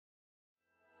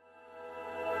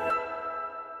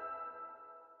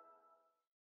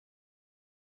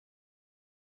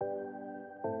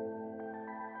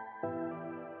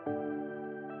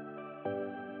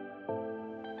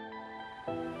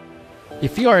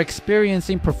If you are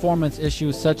experiencing performance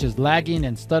issues such as lagging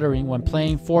and stuttering when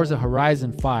playing Forza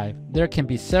Horizon 5, there can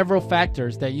be several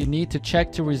factors that you need to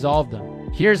check to resolve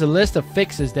them. Here's a list of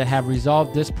fixes that have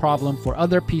resolved this problem for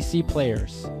other PC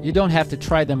players. You don't have to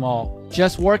try them all.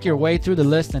 Just work your way through the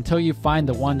list until you find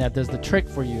the one that does the trick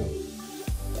for you.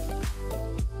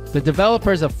 The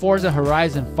developers of Forza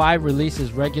Horizon 5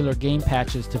 releases regular game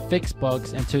patches to fix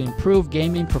bugs and to improve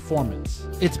gaming performance.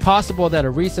 It's possible that a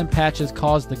recent patch has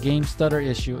caused the game stutter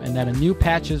issue and that a new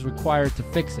patch is required to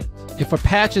fix it. If a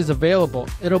patch is available,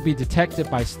 it'll be detected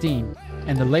by Steam,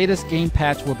 and the latest game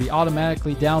patch will be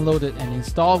automatically downloaded and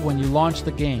installed when you launch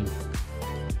the game.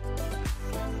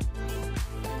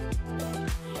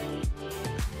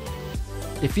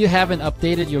 If you haven't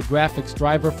updated your graphics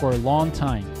driver for a long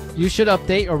time, you should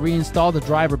update or reinstall the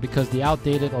driver because the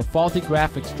outdated or faulty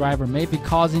graphics driver may be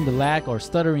causing the lag or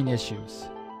stuttering issues.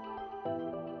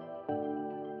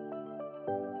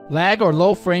 Lag or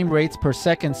low frame rates per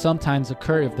second sometimes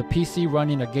occur if the PC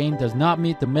running a game does not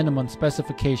meet the minimum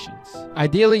specifications.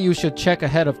 Ideally, you should check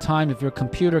ahead of time if your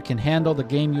computer can handle the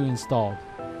game you installed.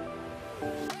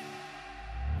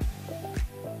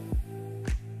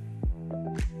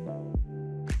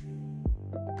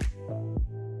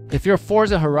 If your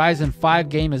Forza Horizon 5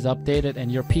 game is updated and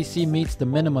your PC meets the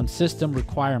minimum system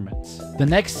requirements, the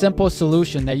next simple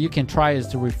solution that you can try is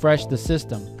to refresh the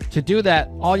system. To do that,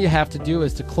 all you have to do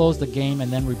is to close the game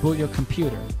and then reboot your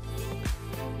computer.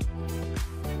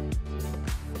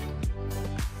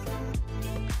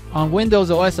 On Windows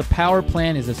OS, a power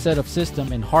plan is a set of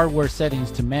system and hardware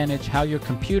settings to manage how your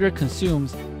computer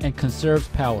consumes and conserves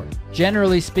power.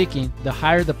 Generally speaking, the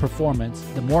higher the performance,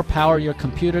 the more power your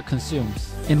computer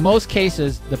consumes. In most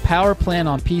cases, the power plan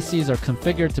on PCs are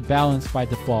configured to balance by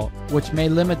default, which may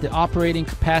limit the operating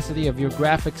capacity of your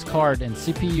graphics card and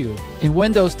CPU. In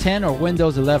Windows 10 or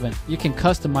Windows 11, you can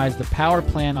customize the power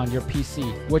plan on your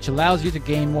PC, which allows you to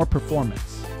gain more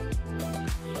performance.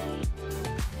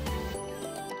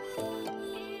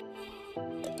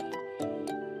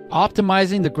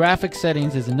 Optimizing the graphics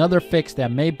settings is another fix that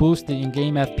may boost the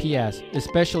in-game FPS,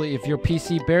 especially if your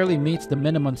PC barely meets the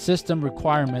minimum system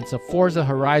requirements of Forza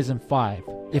Horizon 5.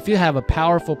 If you have a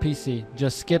powerful PC,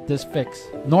 just skip this fix.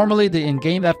 Normally, the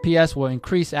in-game FPS will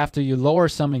increase after you lower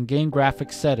some in-game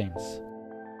graphics settings.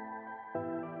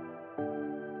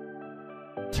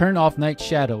 Turn off night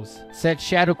shadows. Set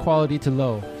shadow quality to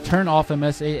low. Turn off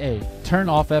MSAA. Turn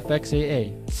off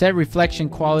FXAA. Set reflection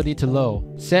quality to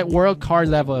low. Set world card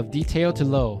level of detail to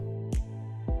low.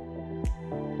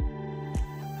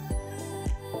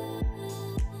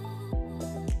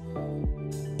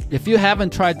 If you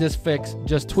haven't tried this fix,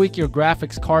 just tweak your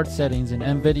graphics card settings in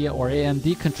NVIDIA or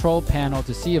AMD control panel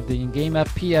to see if the in-game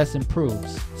FPS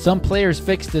improves. Some players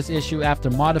fix this issue after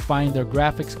modifying their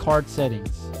graphics card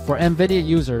settings. For NVIDIA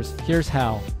users, here's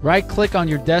how. Right-click on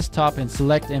your desktop and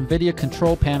select NVIDIA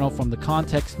control panel from the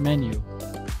context menu.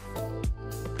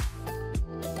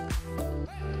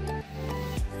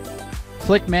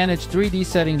 Click Manage 3D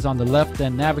Settings on the left,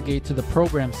 then navigate to the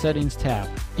Program Settings tab.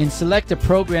 And select a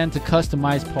program to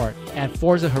customize part. Add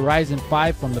Forza Horizon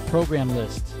 5 from the program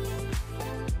list.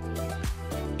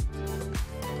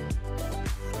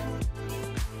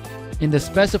 In the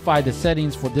Specify the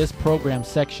settings for this program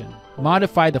section,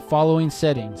 modify the following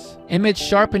settings. Image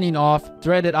sharpening off,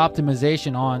 threaded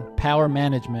optimization on, power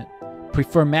management.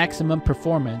 Prefer maximum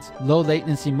performance, low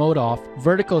latency mode off,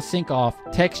 vertical sync off,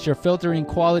 texture filtering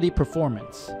quality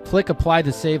performance. Click Apply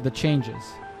to save the changes.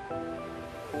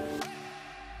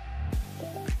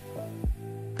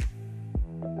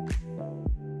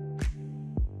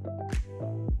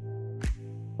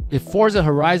 If Forza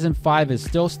Horizon 5 is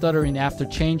still stuttering after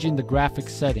changing the graphics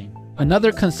setting,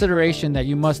 another consideration that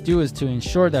you must do is to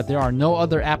ensure that there are no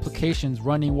other applications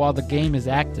running while the game is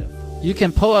active. You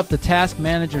can pull up the Task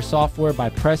Manager software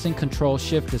by pressing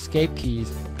Ctrl-Shift-Escape keys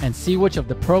and see which of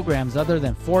the programs other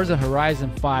than Forza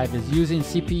Horizon 5 is using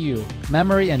CPU,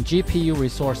 memory, and GPU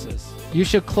resources. You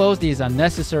should close these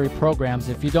unnecessary programs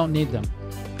if you don't need them.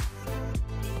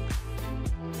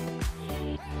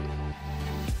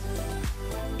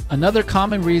 Another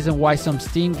common reason why some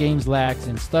Steam games lags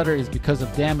and stutter is because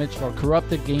of damaged or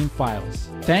corrupted game files.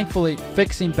 Thankfully,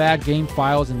 fixing bad game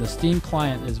files in the Steam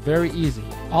client is very easy.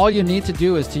 All you need to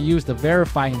do is to use the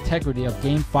Verify Integrity of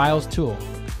Game Files tool.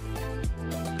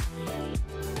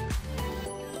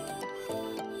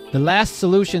 The last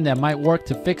solution that might work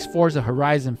to fix Forza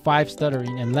Horizon 5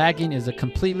 stuttering and lagging is a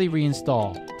completely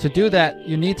reinstall. To do that,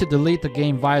 you need to delete the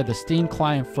game via the Steam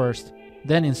client first,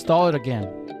 then install it again.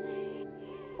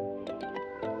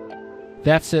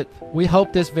 That's it. We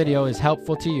hope this video is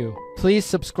helpful to you. Please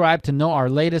subscribe to know our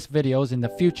latest videos in the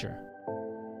future.